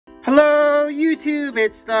YouTube?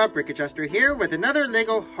 It's the Brick Adjuster here with another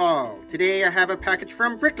Lego haul. Today I have a package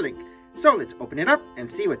from Bricklink. So let's open it up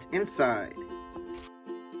and see what's inside.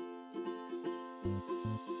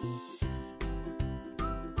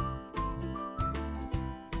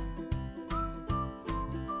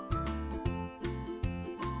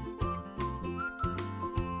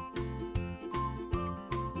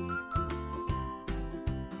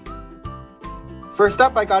 First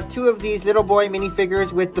up, I got two of these little boy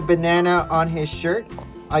minifigures with the banana on his shirt.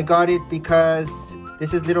 I got it because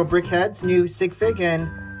this is Little Brickhead's new sig fig, and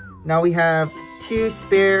now we have two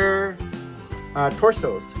spare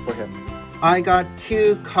torsos for him. I got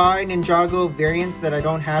two Kai Ninjago variants that I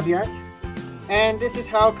don't have yet. And this is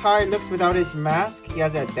how Kai looks without his mask. He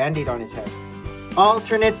has that band-aid on his head.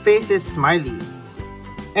 Alternate face is smiley.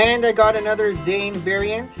 And I got another Zane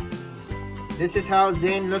variant. This is how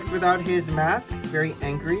Zane looks without his mask, very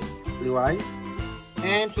angry, blue eyes.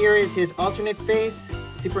 And here is his alternate face,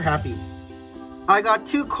 super happy. I got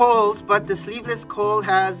two Coles, but the sleeveless Cole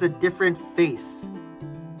has a different face.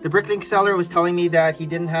 The Bricklink seller was telling me that he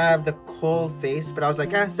didn't have the Cole face, but I was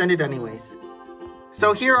like, send it anyways.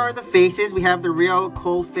 So here are the faces. We have the real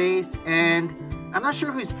Cole face, and I'm not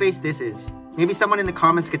sure whose face this is. Maybe someone in the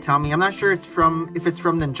comments could tell me. I'm not sure if it's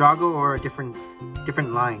from Ninjago or a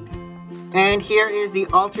different line. And here is the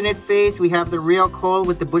alternate face. We have the real Cole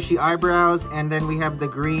with the bushy eyebrows, and then we have the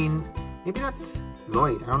green, maybe that's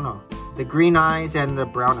Lloyd, I don't know. The green eyes and the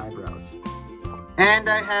brown eyebrows. And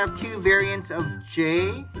I have two variants of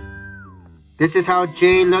Jay. This is how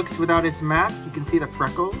Jay looks without his mask. You can see the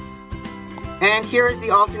freckles. And here is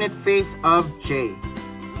the alternate face of Jay.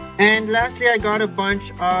 And lastly, I got a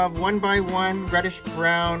bunch of 1x1 reddish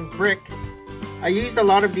brown brick. I used a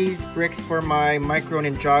lot of these bricks for my Micro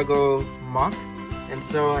Ninjago mock, and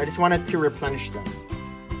so I just wanted to replenish them.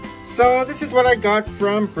 So this is what I got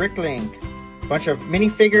from Bricklink. A bunch of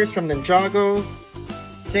minifigures from Ninjago,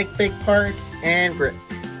 sig fig parts, and brick.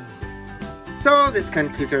 So this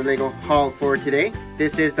concludes our Lego haul for today.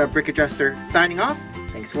 This is the Brick Adjuster signing off.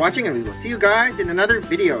 Thanks for watching, and we will see you guys in another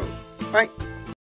video. Bye!